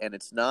late and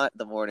it's not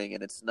the morning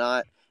and it's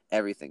not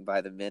everything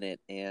by the minute,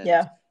 and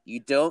Yeah. you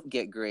don't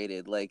get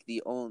graded. Like,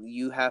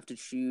 you have to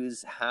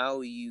choose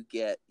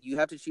you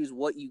have to choose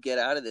what you get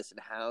out of this and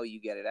how you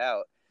get it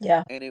out.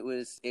 Yeah. And it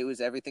was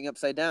everything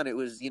upside down. It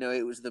was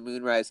it was the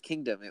Moonrise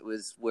Kingdom. It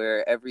was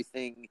where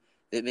everything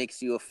that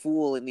makes you a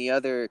fool in the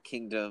other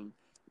kingdom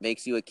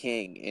makes you a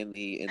king in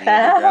the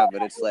underground.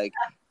 But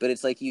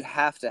it's like you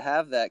have to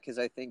have that, because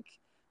I think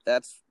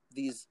that's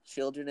these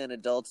children and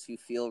adults who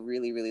feel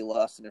really, really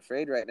lost and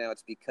afraid right now.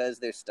 It's because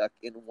they're stuck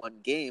in one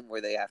game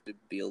where they have to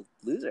be a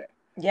loser.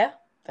 Yeah.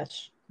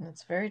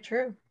 That's very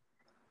true.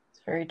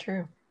 It's very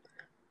true.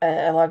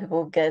 A lot of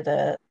people get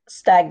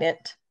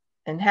stagnant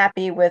and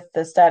happy with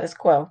the status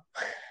quo.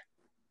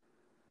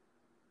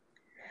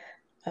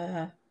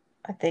 Uh,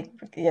 I think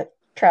we get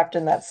trapped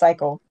in that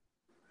cycle.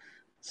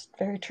 It's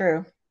very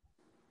true.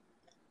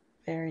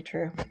 Very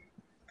true.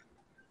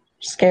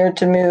 Scared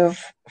to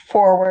move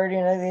forward.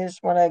 They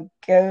just want to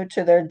go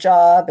to their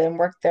job and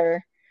work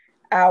their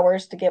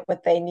hours to get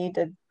what they need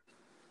to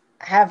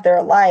have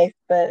their life.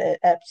 But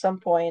at some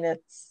point,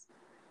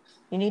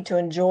 you need to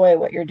enjoy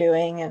what you're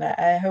doing. And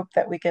I hope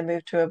that we can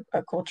move to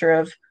a culture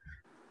of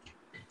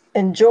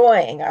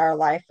enjoying our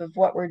life, of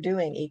what we're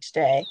doing each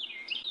day,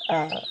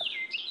 uh,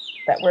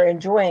 that we're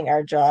enjoying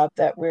our job,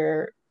 that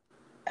we're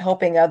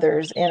helping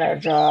others in our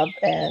job,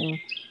 and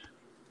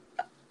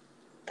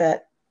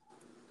that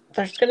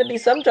there's going to be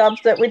some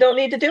jobs that we don't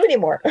need to do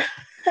anymore.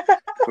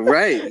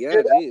 Right. You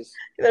Yeah. know, Geez.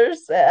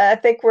 I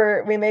think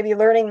we may be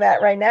learning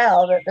that right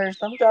now, that there's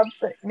some jobs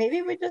that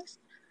maybe we just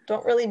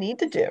don't really need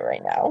to do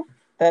right now,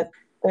 that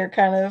they're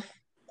kind of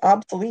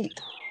obsolete.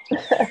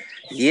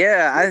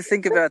 Yeah, I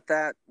think about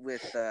that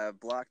with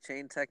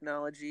blockchain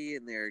technology,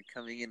 and they're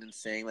coming in and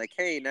saying, like,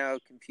 hey, now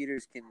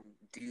computers can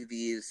do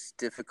these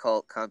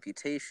difficult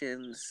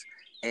computations,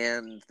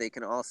 and they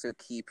can also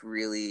keep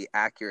really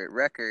accurate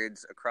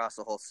records across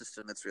a whole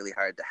system that's really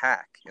hard to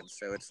hack. And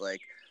so it's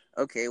like,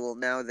 okay, well,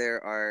 now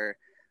there are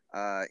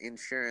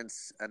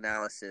insurance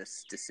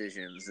analysis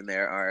decisions, and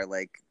there are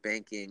like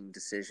banking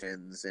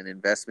decisions and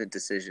investment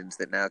decisions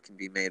that now can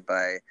be made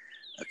by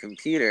a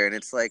computer. And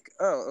it's like,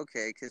 oh,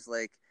 okay, because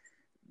like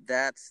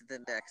that's the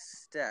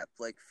next step.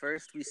 Like,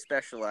 first we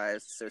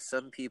specialized, so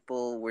some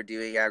people were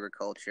doing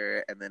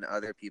agriculture and then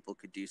other people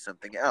could do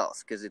something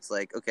else, because it's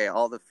like, okay,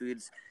 all the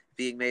foods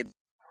being made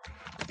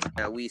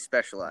now, we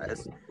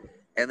specialize.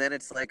 And then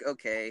it's like,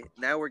 okay,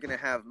 now we're going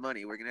to have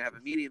money, we're going to have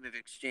a medium of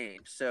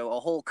exchange, so a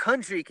whole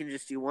country can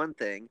just do one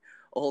thing,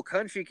 a whole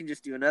country can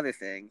just do another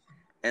thing,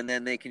 and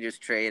then they can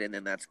just trade, and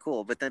then that's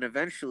cool. But then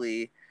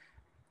eventually,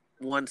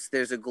 once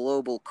there's a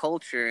global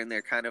culture and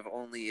there kind of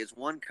only is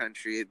one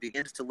country, it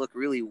begins to look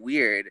really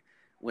weird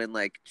when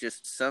like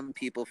just some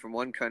people from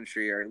one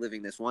country are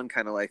living this one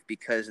kind of life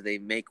because they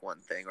make one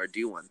thing or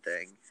do one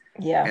thing,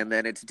 Yeah. and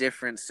then it's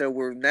different. So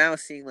we're now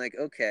seeing like,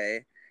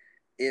 okay,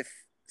 if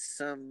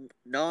some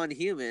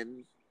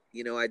non-human,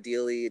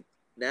 ideally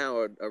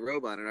now a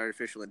robot, an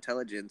artificial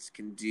intelligence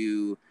can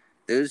do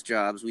those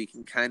jobs, we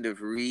can kind of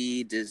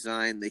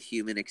redesign the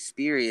human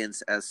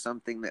experience as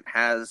something that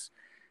has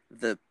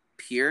the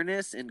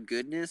pureness and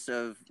goodness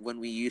of when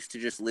we used to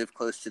just live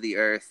close to the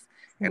earth,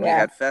 and we Yeah.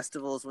 had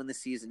festivals when the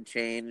season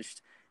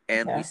changed,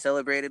 and we Yeah.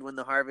 celebrated when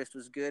the harvest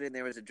was good and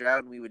there was a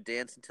drought, and we would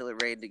dance until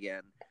it rained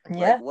again. Like,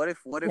 Yeah. what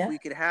if Yeah. we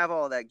could have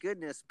all that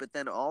goodness, but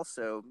then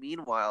also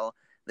meanwhile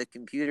the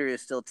computer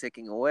is still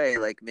ticking away,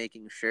 like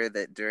making sure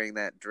that during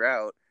that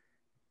drought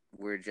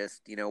we're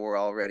just, we're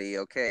already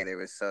okay. There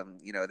was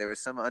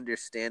some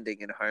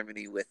understanding and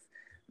harmony with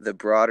the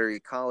broader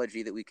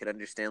ecology, that we could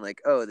understand,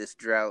 like, oh, this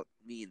drought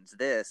means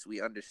this, we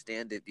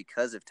understand it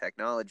because of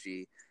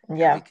technology, and we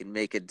Yeah. can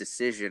make a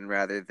decision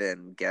rather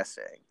than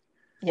guessing.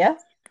 Yeah.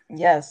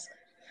 Yes.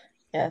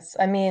 Yes.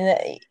 I mean,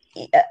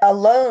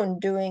 alone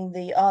doing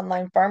the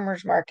online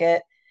farmers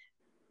market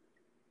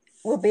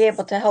will be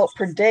able to help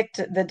predict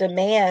the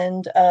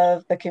demand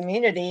of the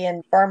community,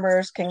 and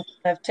farmers can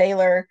kind of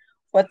tailor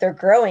what they're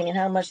growing and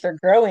how much they're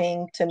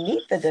growing to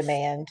meet the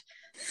demand.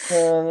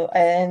 So,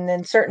 and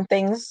then certain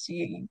things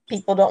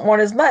people don't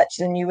want as much,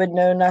 then you would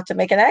know not to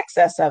make an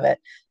excess of it.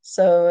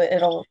 So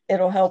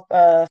it'll help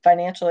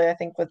financially, I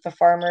think, with the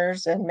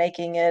farmers, and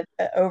making it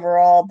an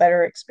overall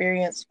better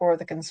experience for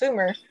the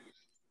consumer,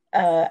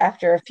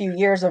 after a few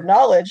years of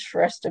knowledge,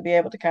 for us to be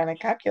able to kind of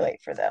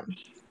calculate for them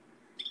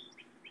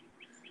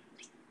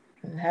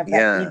and have that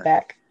Yeah,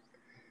 feedback.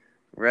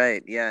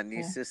 right. Yeah, new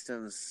Yeah.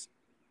 systems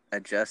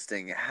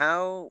adjusting.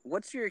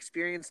 What's your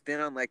experience been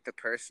on like the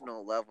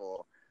personal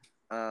level,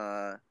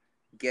 uh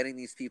getting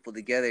these people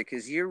together,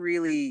 because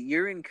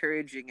you're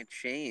encouraging a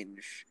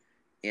change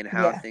in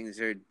how Yeah. things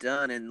are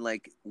done, and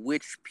like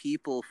which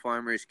people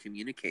farmers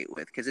communicate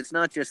with, because it's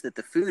not just that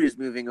the food is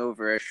moving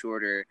over a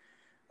shorter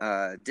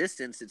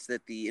distance, it's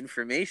that the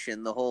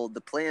information,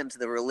 the plans,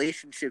 the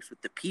relationships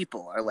with the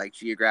people are like Yeah.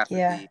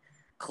 geographically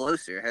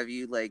closer? Have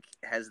you like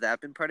has that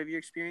been part of your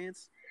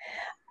experience?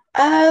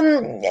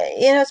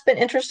 It's been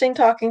interesting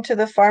talking to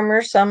the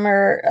farmers. Some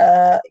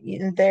are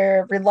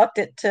they're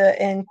reluctant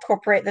to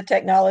incorporate the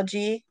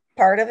technology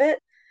part of it,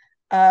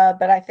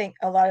 but I think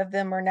a lot of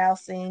them are now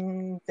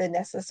seeing the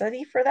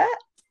necessity for that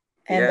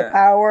and the Yeah.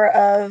 power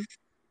of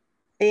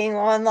being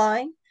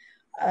online.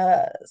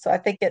 So I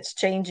think it's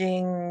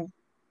changing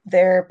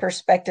their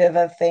perspective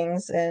of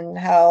things and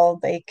how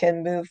they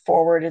can move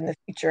forward in the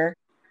future.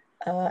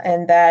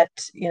 And that,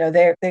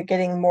 they're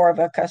getting more of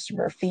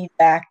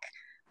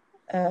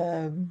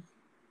um,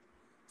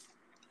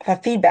 a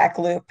feedback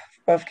loop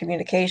of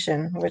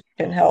communication, which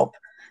can help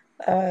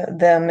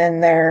them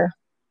in their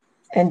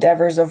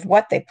endeavors of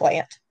what they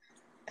plant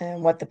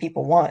and what the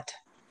people want.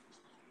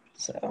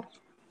 So,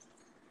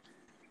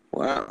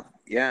 Wow.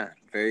 Yeah.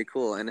 Very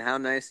cool. And how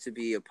nice to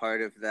be a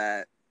part of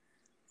that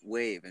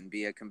wave and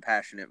be a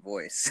compassionate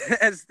voice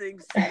as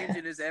things change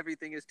and as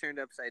everything is turned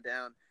upside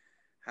down.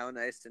 How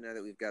nice to know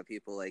that we've got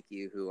people like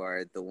you who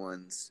are the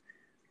ones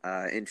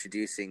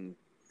introducing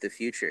the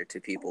future to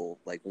people,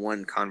 like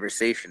one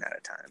conversation at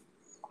a time.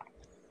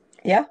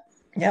 yeah,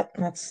 yep,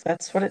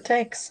 that's what it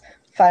takes.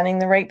 Finding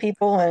the right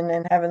people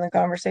and having the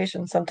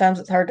conversation. Sometimes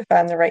it's hard to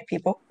find the right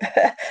people,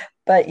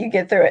 but you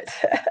get through it.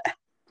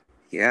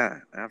 Yeah,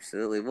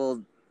 absolutely.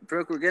 Well,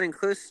 Brooke, we're getting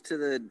close to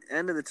the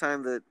end of the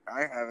time that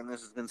I have, and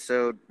this has been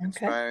so Okay.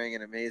 inspiring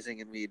and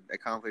amazing, and we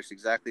accomplished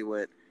exactly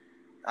what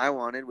I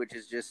wanted, which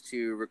is just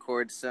to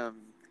record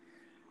some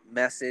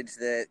message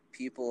that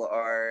people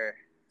are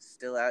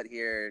still out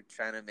here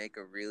trying to make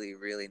a really,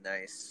 really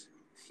nice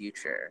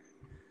future.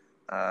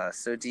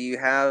 So, do you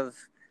have?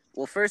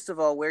 Well, first of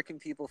all, where can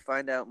people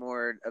find out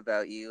more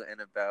about you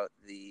and about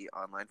the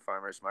online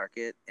farmers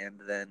market? And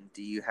then,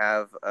 do you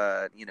have,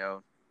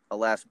 a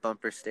last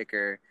bumper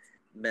sticker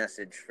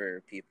message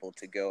for people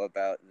to go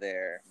about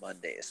their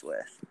Mondays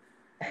with?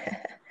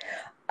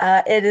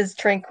 It is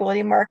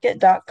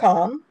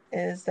tranquilitymarket.com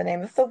is the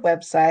name of the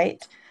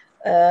website.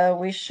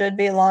 We should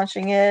be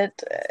launching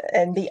it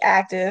and be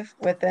active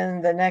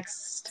within the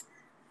next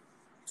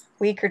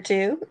week or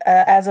two.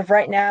 As of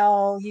right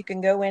now, you can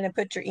go in and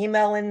put your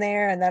email in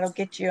there, and that'll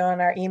get you on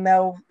our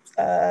email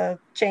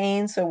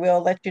chain. So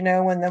we'll let you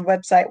know when the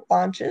website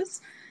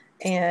launches.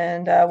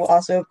 And we'll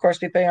also, of course,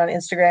 be putting on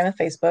Instagram and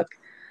Facebook.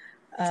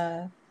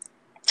 Uh,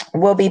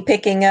 we'll be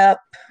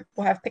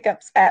we'll have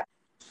pickups at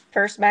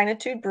First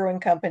Magnitude Brewing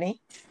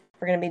Company.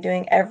 We're going to be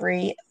doing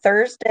every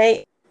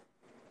Thursday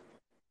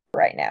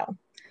right now.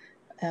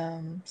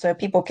 So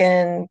they're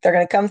going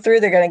to come through,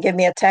 they're going to give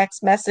me a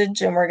text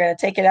message, and we're going to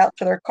take it out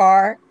to their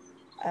car.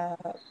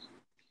 Uh,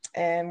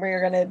 and we're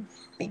going to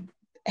be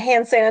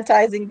hand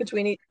sanitizing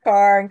between each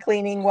car and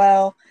cleaning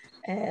well.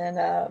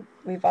 And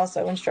we've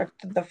also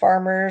instructed the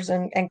farmers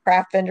and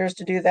craft vendors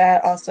to do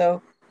that. Also,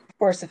 of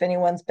course, if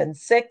anyone's been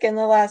sick in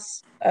the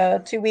last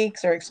 2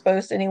 weeks or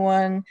exposed to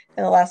anyone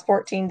in the last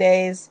 14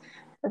 days,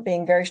 we're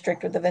being very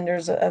strict with the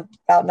vendors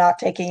about not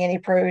taking any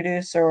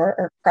produce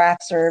or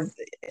crafts or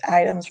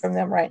items from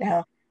them right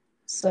now.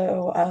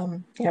 So,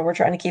 we're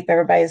trying to keep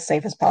everybody as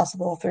safe as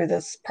possible through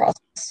this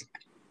process.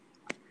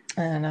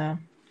 And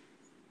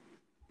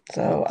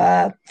so,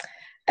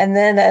 and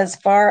then as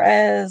far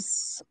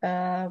as,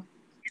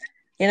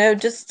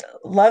 just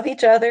love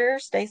each other,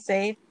 stay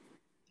safe,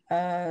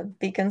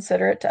 be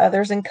considerate to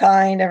others and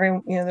kind.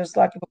 There's a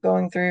lot of people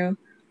going through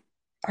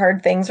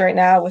hard things right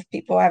now with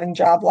people having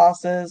job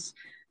losses,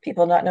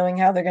 people not knowing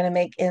how they're going to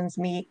make ends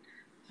meet.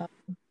 Um,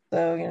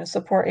 so,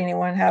 support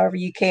anyone however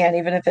you can,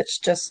 even if it's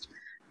just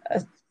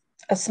a,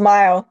 a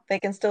smile. They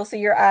can still see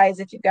your eyes.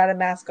 If you've got a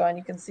mask on,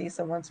 you can see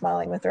someone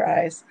smiling with their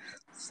eyes.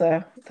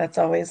 So that's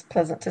always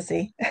pleasant to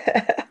see.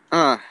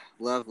 Ah,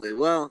 lovely.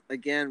 Well,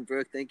 again,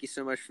 Brooke, thank you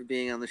so much for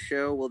being on the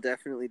show. We'll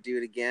definitely do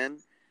it again.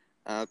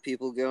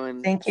 People go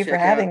and Thank you for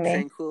check out having me.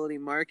 Tranquility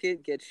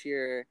Market. Get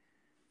your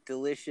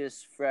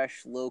delicious,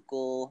 fresh,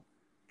 local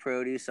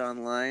produce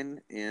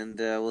online, and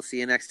we'll see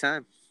you next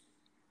time.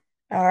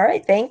 All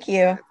right. Thank All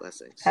you. right,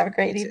 blessings. Have a You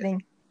great too.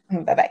 evening.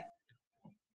 Bye bye.